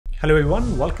Hello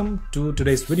everyone, welcome to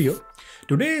today's video.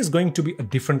 Today is going to be a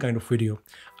different kind of video.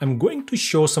 I'm going to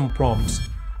show some prompts.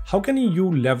 How can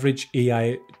you leverage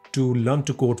AI to learn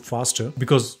to code faster?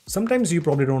 Because sometimes you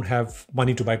probably don't have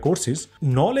money to buy courses.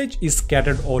 Knowledge is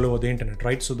scattered all over the internet,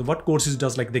 right? So what courses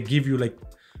does, like, they give you like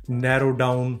narrow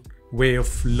down way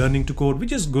of learning to code,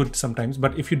 which is good sometimes.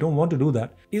 But if you don't want to do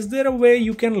that, is there a way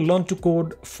you can learn to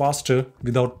code faster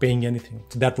without paying anything?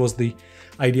 So that was the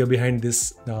idea behind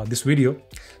this video.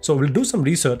 So we'll do some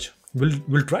research.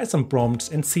 We'll try some prompts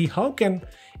and see how can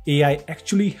AI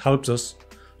actually helps us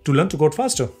to learn to code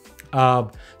faster.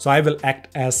 So I will act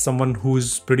as someone who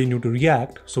is pretty new to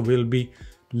React. So we'll be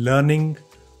learning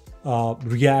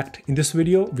React in this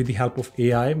video with the help of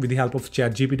AI, with the help of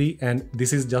ChatGPT, and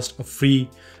this is just a free.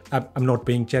 I'm not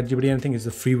paying ChatGPT anything. It's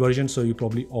a free version, so you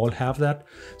probably all have that.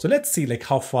 So let's see like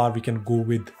how far we can go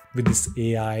with this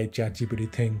AI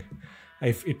ChatGPT thing,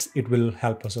 if it will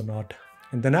help us or not.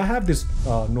 And then I have this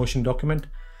Notion document.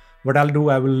 What I'll do,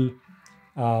 I will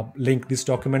link this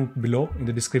document below in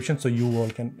the description so you all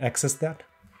can access that.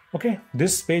 Okay,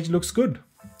 this page looks good.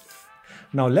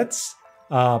 Now let's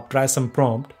try some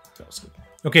prompt.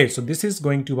 Okay, so this is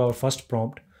going to be our first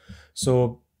prompt.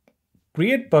 So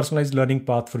create personalized learning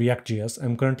path for React.js.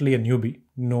 I'm currently a newbie,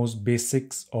 knows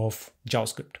basics of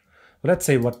JavaScript. Let's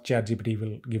say what ChatGPT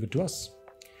will give it to us.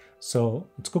 So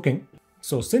it's cooking.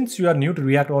 So since you are new to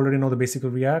React, already know the basic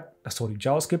of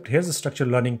JavaScript, here's a structured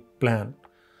learning plan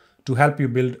to help you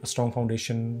build a strong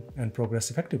foundation and progress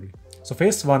effectively. So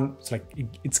phase one,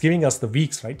 it's giving us the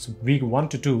weeks, right? So week 1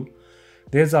 to 2,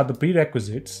 these are the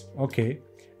prerequisites, okay?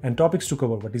 And topics to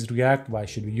cover. What is React? Why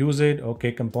should we use it?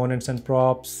 Okay, components and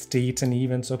props, states and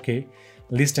events, okay.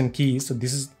 List and keys. So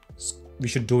this is, we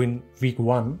should do in week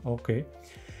 1, okay.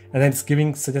 And then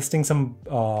it's suggesting some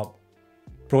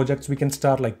projects we can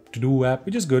start, like to-do app,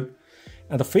 which is good.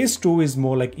 And the phase 2 is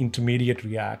more like intermediate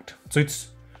React. So it's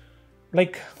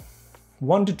like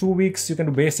 1 to 2 weeks you can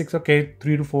do basics, okay.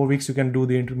 3 to 4 weeks you can do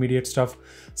the intermediate stuff,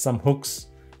 some hooks.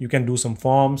 You can do some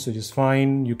forms, which is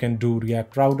fine. You can do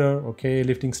React router, okay.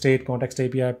 Lifting state, context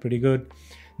API, pretty good.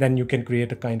 Then you can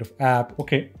create a kind of app,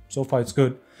 okay. So far it's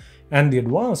good. And the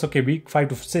advanced, okay, week 5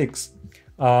 to 6,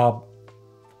 you're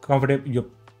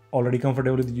already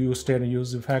comfortable with use state and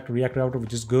use effect, React router,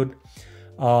 which is good.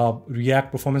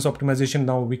 React performance optimization.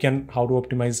 Now we can how to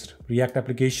optimize React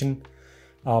application.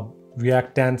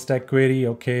 React 10 stack query,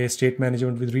 okay. State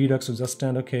management with Redux, so just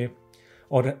stand, okay.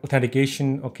 Or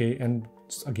authentication, okay. And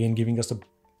again giving us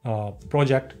a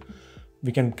project.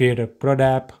 We can create a CRUD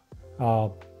app,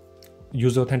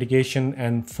 user authentication,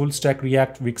 and full stack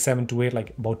React week 7 to 8,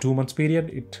 like about 2 months period.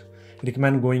 It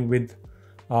recommend going with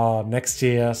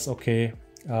Next.js, okay.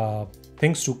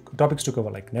 Topics to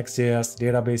cover, like Next.js,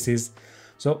 databases.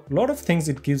 So a lot of things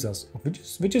it gives us,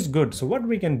 which is good. So what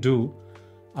we can do,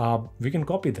 we can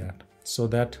copy that so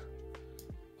that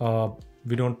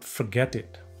we don't forget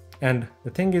it. And the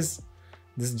thing is,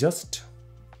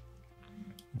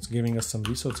 it's giving us some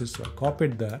resources. So I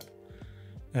copied that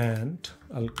and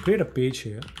I'll create a page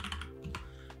here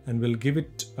and we'll give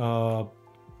it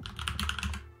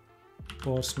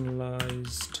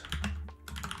personalized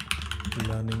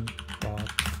learning path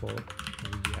for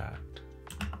React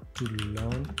to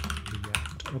learn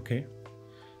React, okay.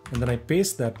 And then I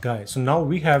paste that guy. So now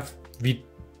we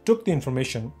took the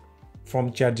information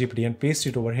from ChatGPT and paste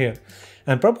it over here.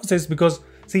 And purpose is because,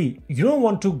 see, you don't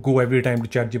want to go every time to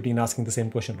ChatGPT and asking the same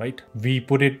question, right? We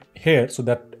put it here so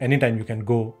that anytime you can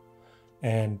go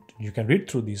and you can read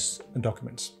through these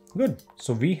documents. Good.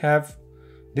 So we have,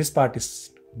 this part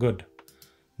is good.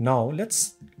 Now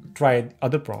let's try the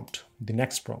other prompt, the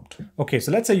next prompt. Okay,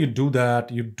 so let's say you do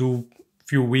that, you do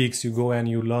few weeks, you go and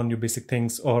you learn your basic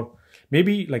things, or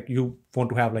maybe like you want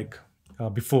to have like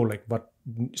before, like what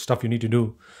stuff you need to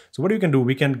do. So what you can do,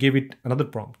 we can give it another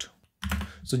prompt.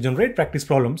 So generate practice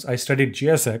problems. I studied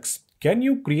JSX. Can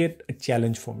you create a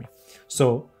challenge for me?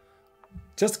 So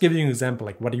just giving you an example,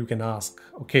 like what you can ask.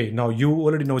 Okay, now you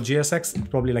already know JSX. It's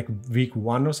probably like week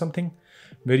 1 or something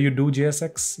where you do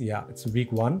JSX. Yeah, it's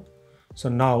week 1. So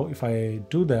now if I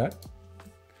do that,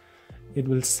 it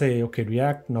will say, okay,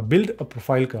 React, now build a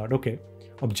profile card. Okay,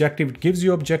 objective, it gives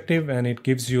you objective and it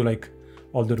gives you like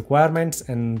all the requirements,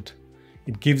 and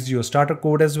it gives you a starter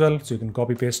code as well. So you can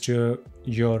copy paste your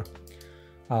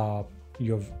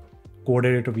code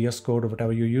editor, VS Code, or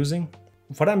whatever you're using.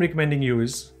 What I'm recommending you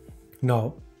is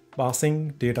now passing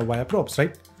data via props,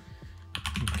 right?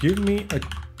 Give me a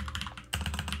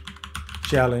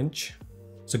challenge.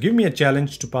 So give me a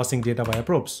challenge to passing data via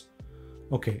props.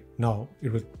 Okay, now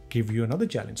it will give you another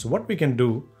challenge. So what we can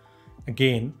do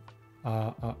again,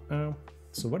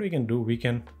 so what we can do, we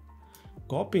can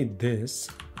copy this,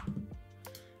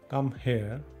 come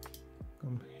here,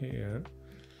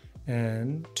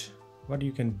 and what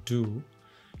you can do,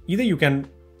 either you can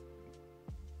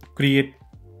create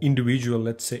individual,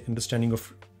 let's say, understanding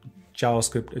of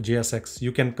JavaScript, JSX.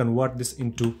 You can convert this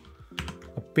into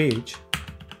a page,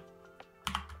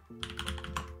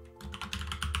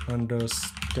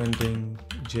 understanding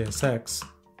JSX,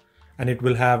 and it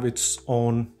will have its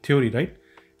own theory, right?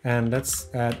 And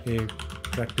let's add a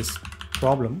practice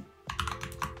problem,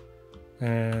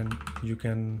 and you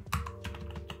can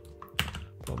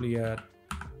probably add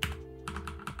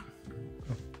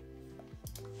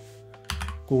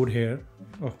code here.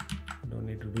 Oh, don't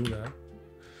need to do that.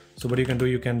 So what you can do,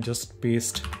 you can just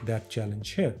paste that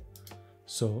challenge here.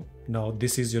 So now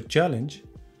this is your challenge,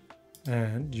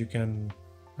 and you can,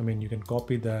 you can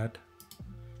copy that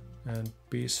and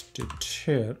paste it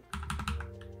here.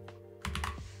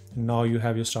 Now you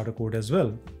have your starter code as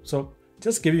well. So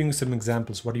just giving you some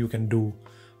examples what you can do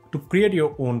to create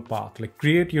your own path, like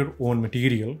create your own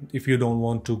material. If you don't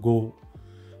want to go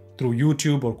through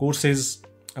YouTube or courses,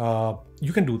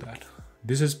 you can do that.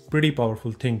 This is pretty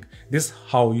powerful thing. This is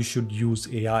how you should use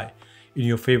AI in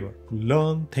your favor to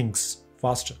learn things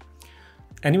faster.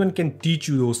 Anyone can teach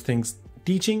you those things.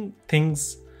 Teaching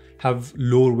things have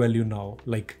lower value now,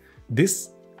 like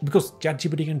this, because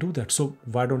ChatGPT can do that. So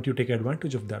why don't you take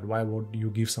advantage of that? Why would you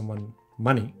give someone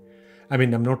money?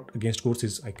 I'm not against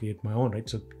courses. I create my own, right?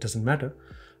 So it doesn't matter.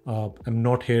 I'm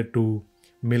not here to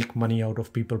milk money out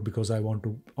of people because I want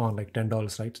to earn like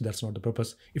 $10, right? So that's not the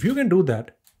purpose. If you can do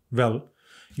that, well,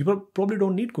 you probably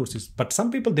don't need courses. But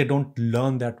some people, they don't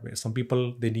learn that way. Some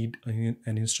people, they need an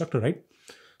instructor, right?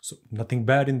 So nothing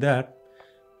bad in that.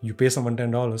 You pay someone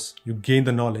 $10, you gain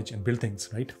the knowledge and build things,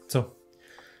 right? So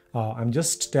I'm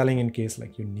just telling in case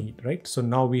like you need, right? So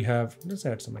now we have, let's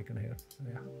add some icon here.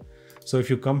 Yeah. So if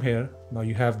you come here, now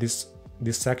you have this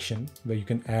section where you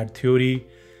can add theory,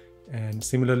 and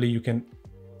similarly you can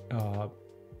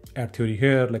add theory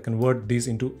here, like convert these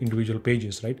into individual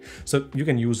pages, right? So you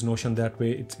can use Notion that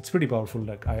way. It's pretty powerful.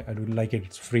 Like I really like it.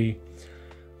 It's free.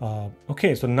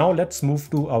 Okay, so now let's move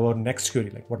to our next query,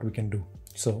 like what we can do.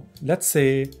 So let's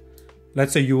say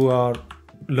you are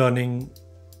learning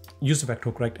use effect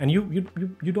hook, right? And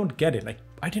you don't get it. Like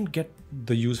I didn't get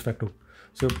the use effect hook.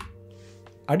 So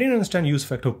I didn't understand use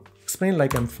effect hook. Explain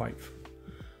like I'm 5.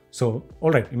 So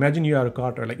all right, imagine you are a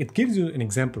carter. Like it gives you an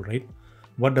example, right?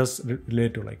 What does it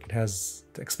relate to? Like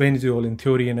it explains you all in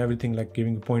theory and everything, like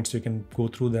giving you points so you can go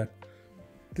through that.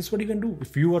 This is what you can do.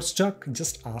 If you are stuck,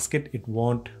 just ask it. It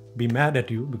won't be mad at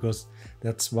you because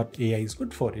that's what AI is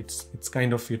good for. It's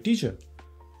kind of your teacher.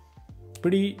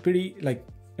 Pretty like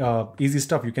easy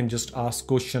stuff. You can just ask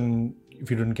question if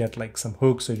you didn't get like some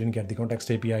hooks, or you didn't get the context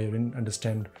API, you didn't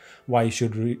understand why you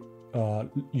should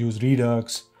use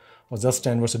Redux or just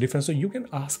and what's the difference. So you can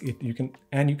ask it. You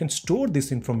can store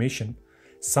this information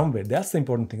somewhere. That's the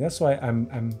important thing. That's why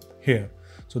I'm here,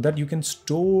 so that you can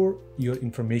store your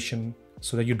information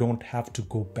so that you don't have to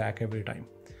go back every time.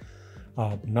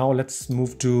 Now let's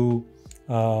move to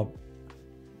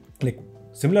like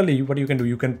similarly, what you can do,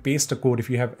 you can paste a code. If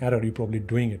you have error, you're probably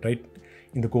doing it, right?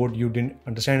 In the code, you didn't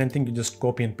understand anything, you just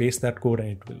copy and paste that code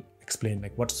and it will explain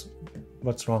like what's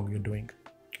wrong you're doing.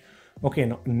 Okay,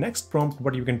 now next prompt,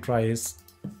 what you can try is,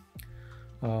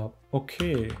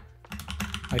 okay,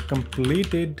 I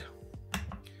completed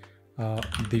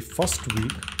the first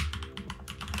week.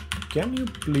 Can you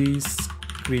please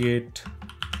create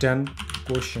 10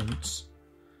 questions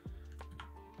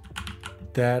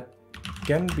that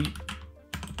can be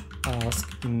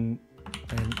asked in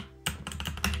an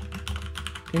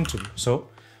interview? So,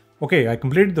 okay, I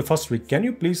completed the first week. Can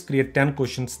you please create 10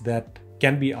 questions that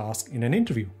can be asked in an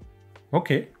interview?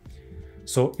 Okay,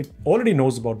 so it already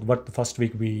knows about what the first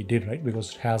week we did, right?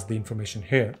 Because it has the information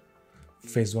here,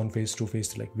 phase 1, phase 2, phase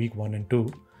 3, like week 1 and 2.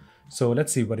 So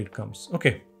let's see what it comes.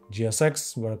 Okay,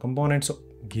 JSX were a component, so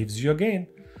gives you again.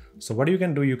 So what you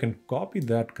can do, you can copy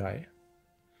that guy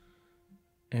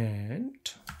and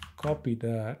copy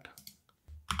that.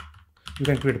 You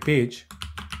can create a page,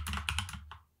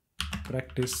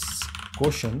 practice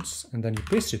questions, and then you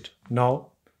paste it.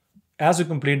 Now, as you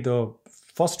complete the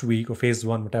first week or phase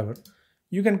 1, whatever,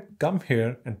 you can come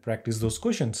here and practice those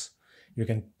questions. You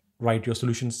can write your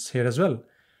solutions here as well.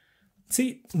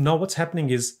 See, now what's happening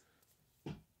is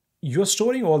you're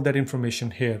storing all that information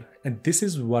here, and this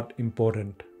is what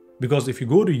important, because if you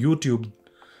go to YouTube,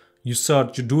 you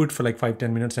search, you do it for like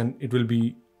 5-10 minutes, and you'll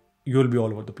be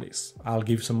all over the place. I'll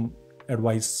give some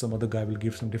advice, some other guy will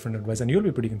give some different advice, and you'll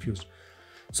be pretty confused.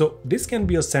 So this can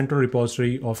be a central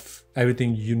repository of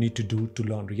everything you need to do to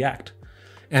learn React.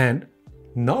 And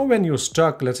Now when you're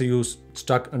stuck, let's say you're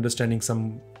stuck understanding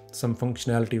some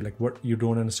functionality, like what you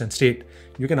don't understand state,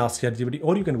 you can ask ChatGPT,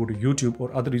 or you can go to YouTube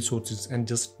or other resources and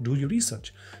just do your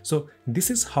research. So this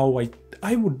is how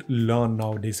I would learn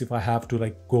nowadays. If I have to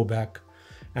like go back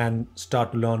and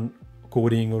start to learn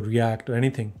coding or React or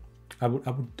anything, I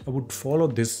would follow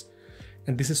this.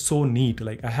 And this is so neat.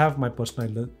 Like I have my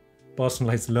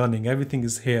personalized learning, everything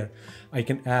is here. I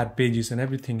can add pages and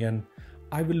everything, and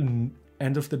I will,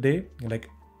 end of the day, like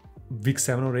week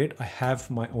 7 or 8, I have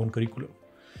my own curriculum.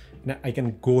 And I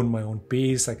can go on my own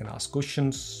pace, I can ask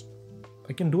questions,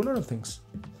 I can do a lot of things.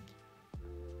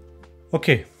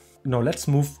 Okay, now let's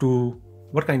move to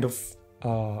what kind of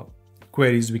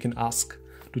queries we can ask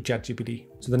to ChatGPT.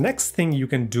 So the next thing you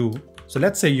can do, so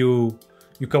let's say you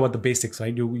cover the basics,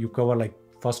 right? You cover like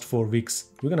first 4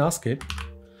 weeks. You can ask it,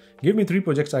 give me 3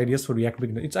 project ideas for React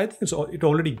Beginner. I think it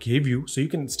already gave you, so you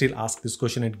can still ask this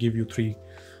question and give you 3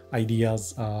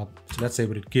 ideas. So let's say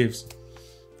what it gives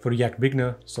for React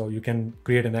Beginner. So you can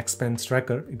create an expense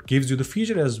tracker. It gives you the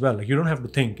feature as well. Like you don't have to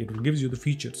think, it will give you the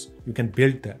features. You can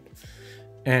build that.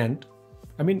 And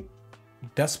I mean,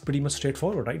 that's pretty much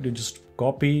straightforward, right? You just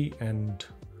copy and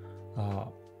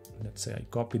let's say I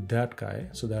copied that guy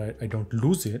so that I don't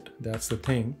lose it. That's the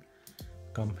thing.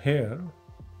 Come here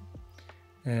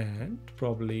and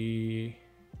probably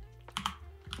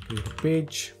create a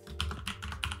page,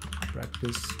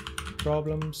 practice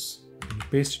problems, and you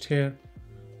paste it here.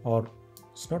 Or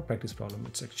it's not practice problem,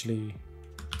 it's actually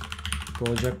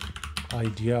project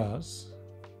ideas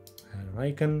and an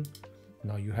icon.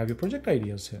 Now you have your project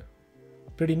ideas here.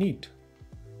 Pretty neat.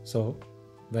 So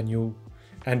when you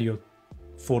end your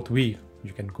 4th week,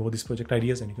 you can go these project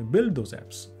ideas and you can build those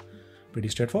apps. Pretty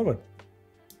straightforward.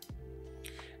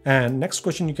 And next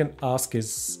question you can ask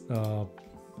is, what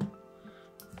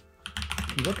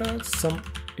are some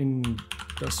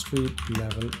industry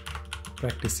level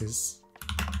practices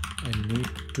I need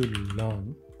to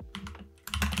learn?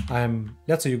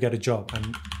 Let's say you get a job.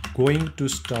 I'm going to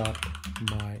start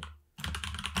my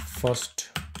first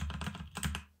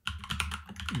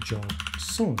job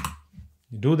soon.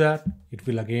 You do that, it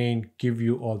will again give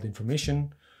you all the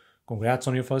information. Congrats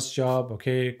on your first job.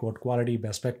 Okay, code quality,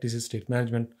 best practices, state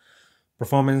management,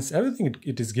 performance, everything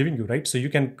it is giving you, right? So you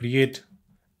can create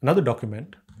another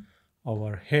document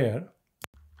over here.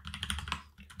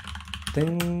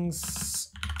 Things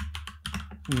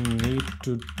need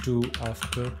to do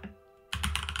after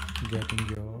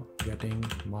getting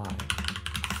my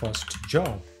first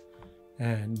job.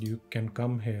 And you can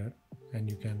come here and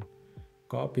you can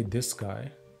copy this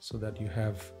guy so that you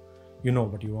know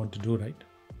what you want to do, right?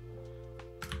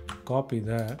 Copy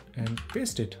that and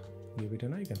paste it, give it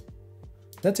an icon.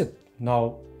 That's it.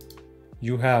 Now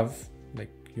you have,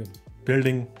 like, you're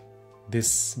building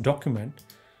this document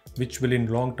which will in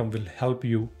long term will help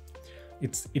you.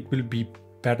 It will be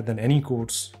better than any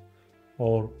course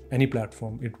or any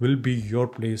platform. It will be your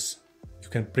place. You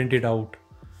can print it out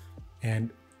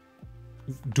and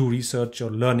do research or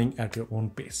learning at your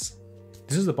own pace.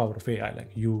 This is the power of AI,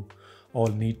 like you all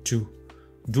need to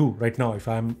do right now. If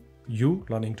I'm you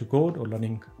learning to code or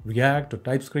learning React or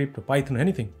TypeScript or Python or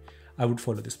anything, I would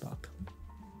follow this path.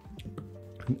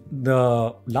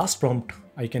 The last prompt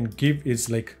I can give is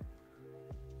like,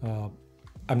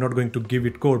 I'm not going to give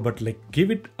it code, but like give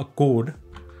it a code.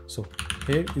 So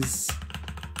here is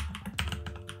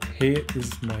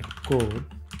my code.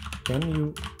 Can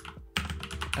you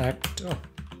act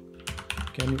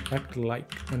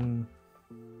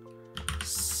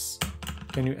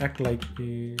like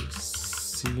a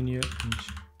senior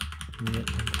engineer?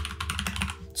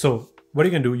 So what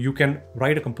you can do, you can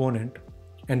write a component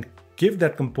and give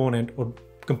that component or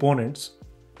components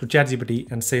to ChatGPT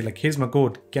and say, like, here's my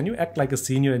code. Can you act like a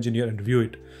senior engineer and review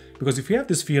it? Because if you have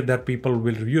this fear that people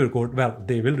will review your code, well,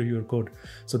 they will review your code.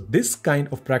 So this kind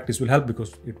of practice will help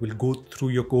because it will go through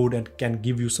your code and can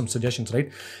give you some suggestions,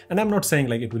 right? And I'm not saying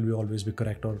like it will always be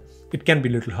correct, or it can be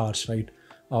a little harsh, right?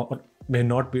 Or may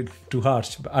not be too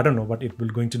harsh. I don't know what it will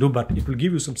going to do, but it will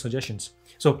give you some suggestions.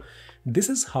 So this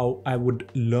is how I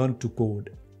would learn to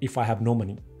code if I have no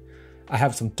money. I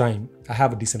have some time, I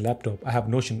have a decent laptop, I have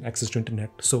Notion, access to internet.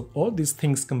 So all these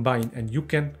things combine and you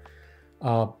can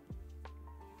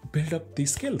build up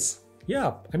these skills.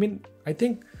 Yeah, I mean, I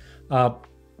think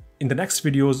in the next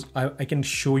videos, I can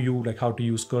show you like how to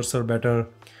use Cursor better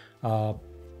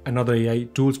and other AI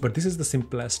tools, but this is the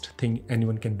simplest thing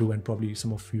anyone can do, and probably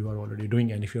some of you are already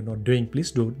doing. And if you're not doing,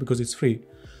 please do it because it's free,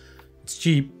 it's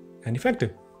cheap and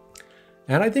effective.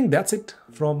 And I think that's it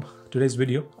from today's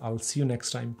video. I'll see you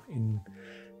next time in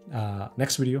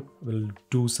next video. We'll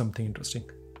do something interesting.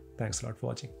 Thanks a lot for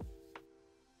watching.